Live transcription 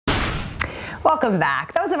Welcome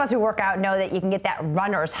back. Those of us who work out know that you can get that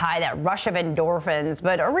runner's high, that rush of endorphins,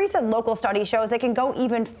 but a recent local study shows it can go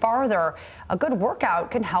even farther. A good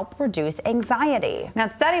workout can help reduce anxiety.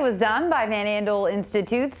 That study was done by Andel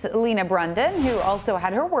Institute's Lena Brundin, who also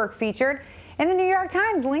had her work featured in the New York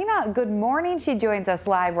Times. Lena, good morning. She joins us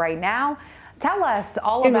live right now. Tell us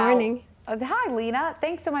all about... Good morning. Hi, Lena.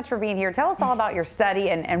 Thanks so much for being here. Tell us all about your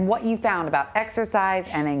study and what you found about exercise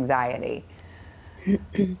and anxiety.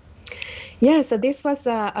 Yeah, so this was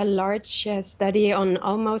a large study on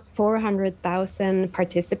almost 400,000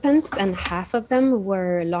 participants, and half of them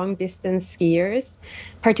were long-distance skiers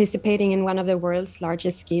participating in one of the world's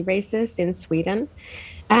largest ski races in Sweden.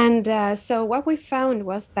 And so what we found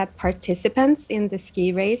was that participants in the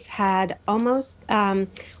ski race had almost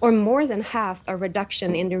or more than half a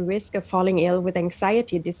reduction in the risk of falling ill with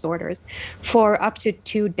anxiety disorders for up to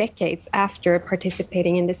 2 decades after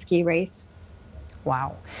participating in the ski race.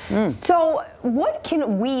 Wow. So what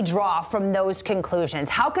can we draw from those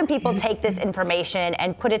conclusions? How can people take this information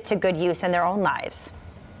and put it to good use in their own lives?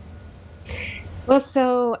 Well,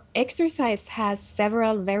 so exercise has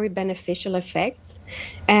several very beneficial effects,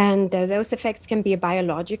 and those effects can be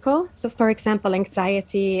biological. So, for example,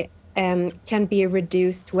 anxiety can be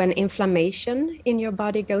reduced when inflammation in your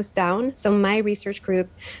body goes down. So my research group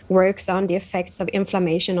works on the effects of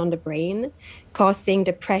inflammation on the brain, causing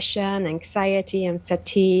depression, anxiety, and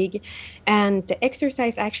fatigue. And the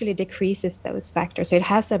exercise actually decreases those factors. So it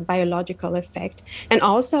has a biological effect. And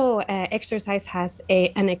also exercise has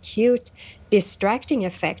an acute distracting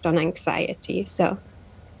effect on anxiety. So.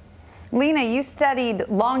 Lena, you studied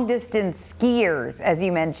long-distance skiers, as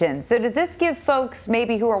you mentioned. So does this give folks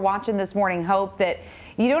maybe who are watching this morning hope that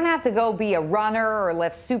you don't have to go be a runner or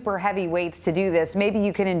lift super heavy weights to do this? Maybe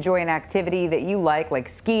you can enjoy an activity that you like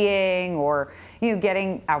skiing, or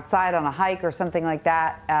getting outside on a hike or something like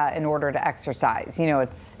that in order to exercise.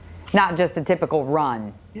 It's not just a typical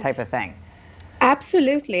run type of thing.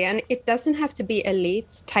 Absolutely, and it doesn't have to be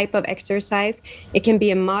elite type of exercise. It can be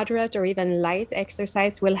a moderate or even light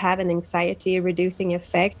exercise will have an anxiety reducing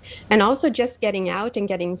effect. And also just getting out and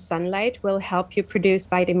getting sunlight will help you produce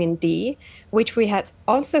vitamin D, which we have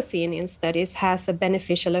also seen in studies has a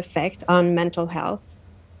beneficial effect on mental health.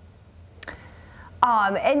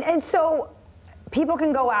 And so people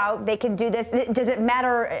can go out, they can do this. Does it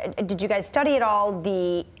matter, did you guys study at all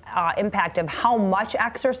the impact of how much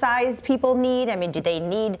exercise people need? I mean, do they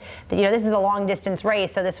need, this is a long distance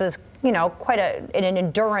race, so this was, quite an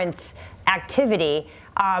endurance activity.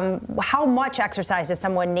 How much exercise does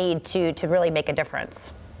someone need to really make a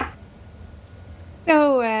difference?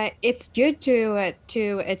 So it's good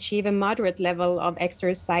to achieve a moderate level of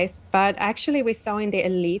exercise, but actually we saw in the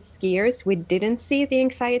elite skiers, we didn't see the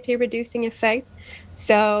anxiety reducing effects.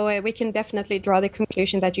 So we can definitely draw the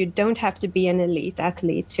conclusion that you don't have to be an elite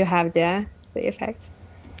athlete to have the effect.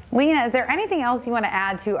 Lena, is there anything else you want to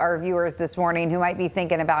add to our viewers this morning who might be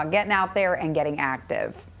thinking about getting out there and getting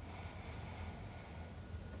active?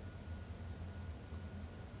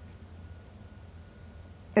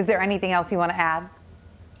 Is there anything else you want to add?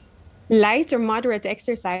 Light or moderate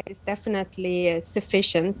exercise is definitely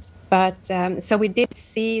sufficient, but so we did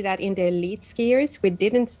see that in the elite skiers, we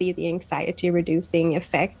didn't see the anxiety reducing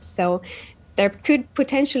effect. So there could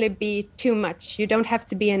potentially be too much. You don't have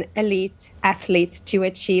to be an elite athlete to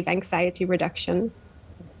achieve anxiety reduction.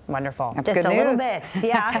 Wonderful. That's just good a little news. bit,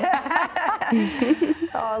 yeah.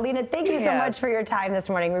 Oh, Lena, thank you so much for your time this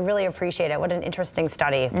morning. We really appreciate it. What an interesting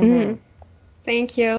study. Thank you.